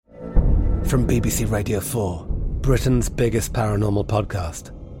From BBC Radio 4, Britain's biggest paranormal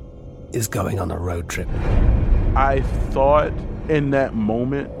podcast is going on a road trip. I thought in that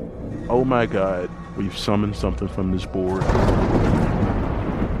moment, oh my God, we've summoned something from this board.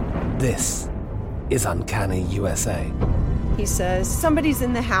 This is Uncanny USA. He says, somebody's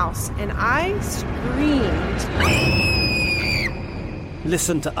in the house, and I screamed.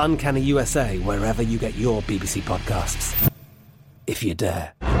 Listen to Uncanny USA wherever you get your BBC podcasts, if you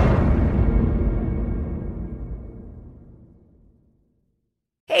dare.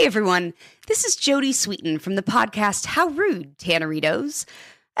 Hey everyone, this is Jodie Sweetin from the podcast How Rude, Tanneritos.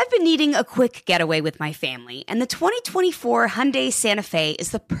 I've been needing a quick getaway with my family, and the 2024 Hyundai Santa Fe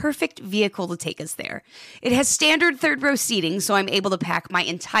is the perfect vehicle to take us there. It has standard third-row seating, so I'm able to pack my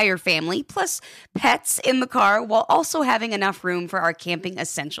entire family, plus pets, in the car, while also having enough room for our camping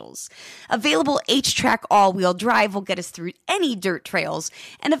essentials. Available H-Track all-wheel drive will get us through any dirt trails,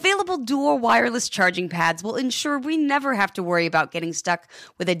 and available dual wireless charging pads will ensure we never have to worry about getting stuck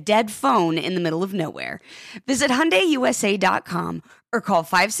with a dead phone in the middle of nowhere. Visit HyundaiUSA.com or call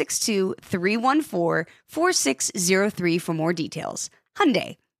 562-314-4603 for more details.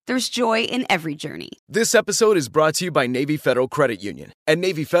 Hyundai, there's joy in every journey. This episode is brought to you by Navy Federal Credit Union. At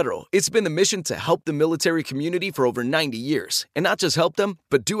Navy Federal, it's been the mission to help the military community for over 90 years. And not just help them,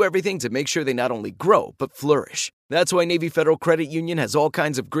 but do everything to make sure they not only grow, but flourish. That's why Navy Federal Credit Union has all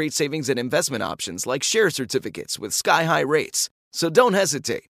kinds of great savings and investment options like share certificates with sky-high rates. So don't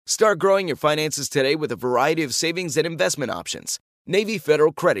hesitate. Start growing your finances today with a variety of savings and investment options. Navy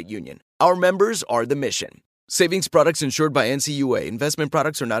Federal Credit Union. Our members are the mission. Savings products insured by NCUA. Investment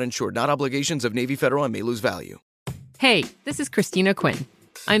products are not insured, not obligations of Navy Federal and may lose value. Hey, this is Christina Quinn.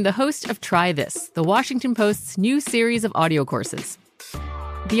 I'm the host of Try This, the Washington Post's new series of audio courses.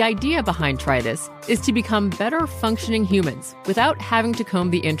 The idea behind Try This is to become better functioning humans without having to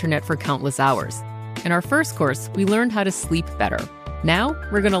comb the internet for countless hours. In our first course, we learned how to sleep better. Now,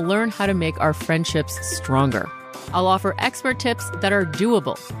 we're going to learn how to make our friendships stronger. I'll offer expert tips that are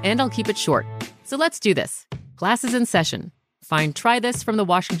doable, and I'll keep it short. So let's do this. Class is in session. Find Try This from the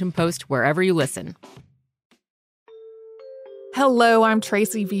Washington Post wherever you listen. Hello, I'm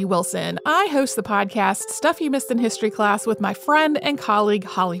Tracy V. Wilson. I host the podcast Stuff You Missed in History Class with my friend and colleague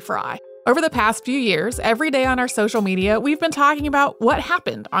Holly Fry. Over the past few years, every day on our social media, we've been talking about what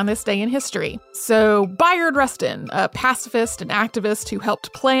happened on this day in history. So, Bayard Rustin, a pacifist and activist who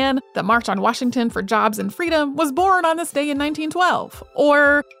helped plan the March on Washington for Jobs and Freedom, was born on this day in 1912.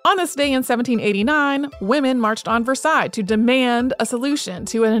 Or, on this day in 1789, women marched on Versailles to demand a solution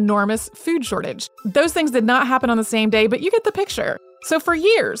to an enormous food shortage. Those things did not happen on the same day, but you get the picture. So for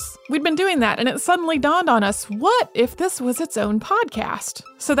years, we'd been doing that, and it suddenly dawned on us, what if this was its own podcast?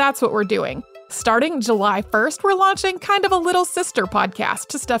 So that's what we're doing. Starting July 1st, we're launching kind of a little sister podcast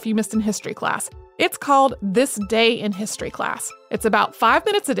to Stuff You Missed in History Class. It's called This Day in History Class. It's about 5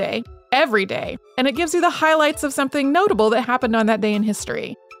 minutes a day, every day, and it gives you the highlights of something notable that happened on that day in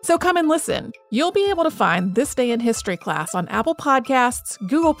history. So come and listen. You'll be able to find This Day in History Class on Apple Podcasts,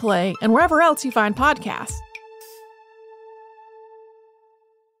 Google Play, and wherever else you find podcasts.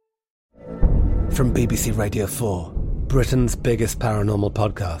 From BBC Radio 4, Britain's biggest paranormal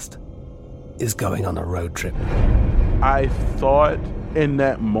podcast is going on a road trip. I thought in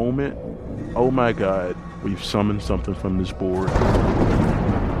that moment, oh my God, we've summoned something from this board.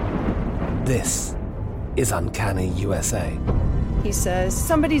 This is Uncanny USA. He says,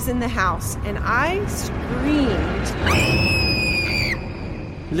 somebody's in the house, and I screamed.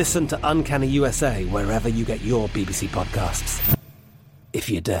 Listen to Uncanny USA wherever you get your BBC podcasts, if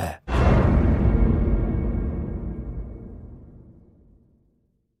you dare.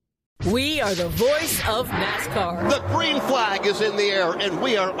 We are the voice of NASCAR. The green flag is in the air, and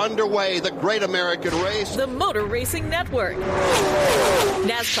we are underway. The Great American Race. The Motor Racing Network.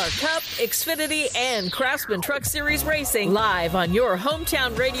 NASCAR Cup, Xfinity, and Craftsman Truck Series Racing live on your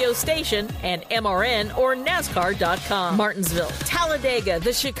hometown radio station and MRN or NASCAR.com. Martinsville, Talladega,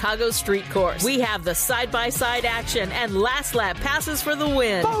 the Chicago Street Course. We have the side-by-side action and last lap passes for the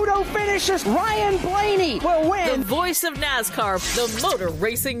win. Photo finishes. Ryan Blaney will win. The voice of NASCAR, the Motor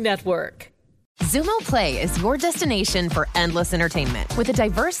Racing Network. Xumo Play is your destination for endless entertainment. With a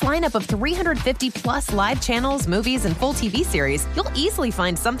diverse lineup of 350-plus live channels, movies, and full TV series, you'll easily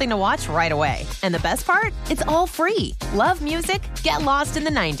find something to watch right away. And the best part? It's all free. Love music? Get lost in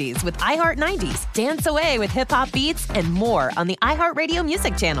the 90s with iHeart 90s, dance away with hip-hop beats, and more on the iHeartRadio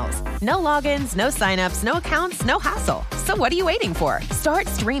music channels. No logins, no signups, no accounts, no hassle. So what are you waiting for? Start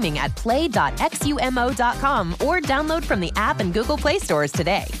streaming at play.xumo.com or download from the app and Google Play stores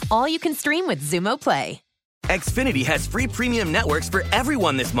today. All you can stream with Xumo Play. Xfinity has free premium networks for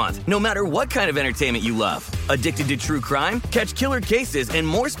everyone this month, no matter what kind of entertainment you love. Addicted to true crime? Catch killer cases and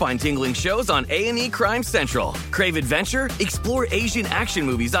more spine-tingling shows on A&E Crime Central. Crave adventure? Explore Asian action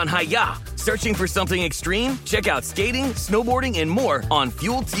movies on Hi-Ya. Searching for something extreme? Check out skating, snowboarding, and more on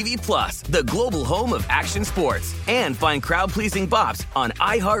Fuel TV Plus, the global home of action sports. And find crowd-pleasing bops on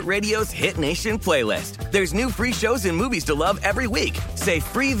iHeartRadio's Hit Nation playlist. There's new free shows and movies to love every week. Say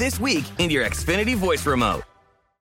free this week in your Xfinity voice remote.